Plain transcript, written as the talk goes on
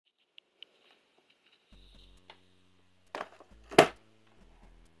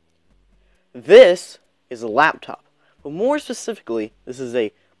This is a laptop, but more specifically, this is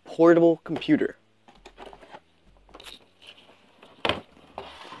a portable computer.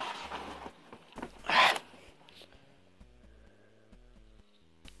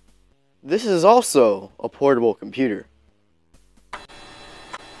 This is also a portable computer.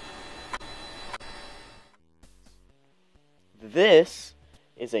 This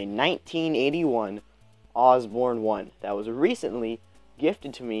is a 1981 Osborne 1 that was recently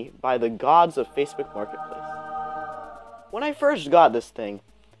gifted to me by the gods of Facebook Marketplace. When I first got this thing,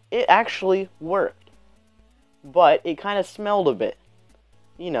 it actually worked, but it kind of smelled a bit.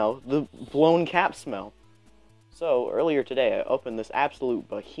 You know, the blown cap smell. So earlier today I opened this absolute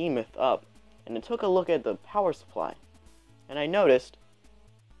behemoth up and I took a look at the power supply, and I noticed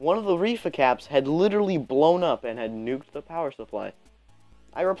one of the reefer caps had literally blown up and had nuked the power supply.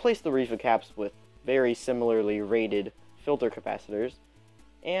 I replaced the reefer caps with very similarly rated filter capacitors,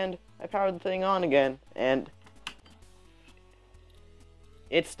 and I powered the thing on again, and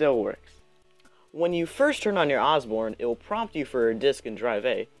it still works. When you first turn on your Osborne, it will prompt you for a disk in drive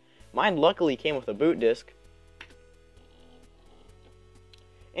A. Mine luckily came with a boot disk,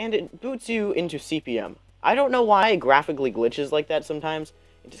 and it boots you into CP/M. I don't know why it graphically glitches like that sometimes.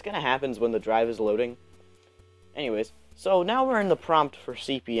 It just kind of happens when the drive is loading. Anyways, so now we're in the prompt for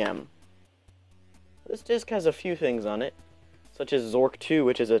CP/M. This disk has a few things on it, such as Zork 2,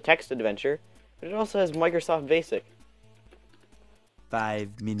 which is a text adventure, but it also has Microsoft Basic.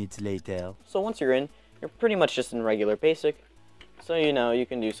 5 minutes later. So once you're in, you're pretty much just in regular Basic, so you know you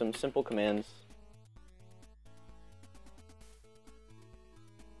can do some simple commands.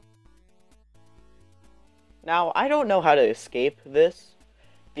 Now, I don't know how to escape this.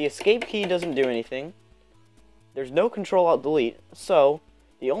 The escape key doesn't do anything. There's no Control-Alt-Delete, so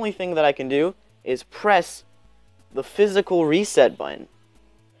the only thing that I can do is press the physical reset button,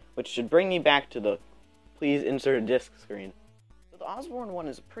 which should bring me back to the please insert disk screen. So the Osborne 1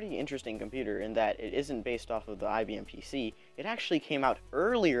 is a pretty interesting computer in that it isn't based off of the IBM PC. It actually came out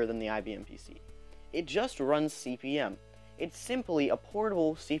earlier than the IBM PC. It just runs CP/M. It's simply a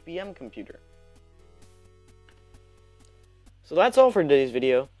portable CP/M computer. So that's all for today's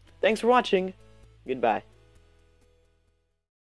video. Thanks for watching. Goodbye.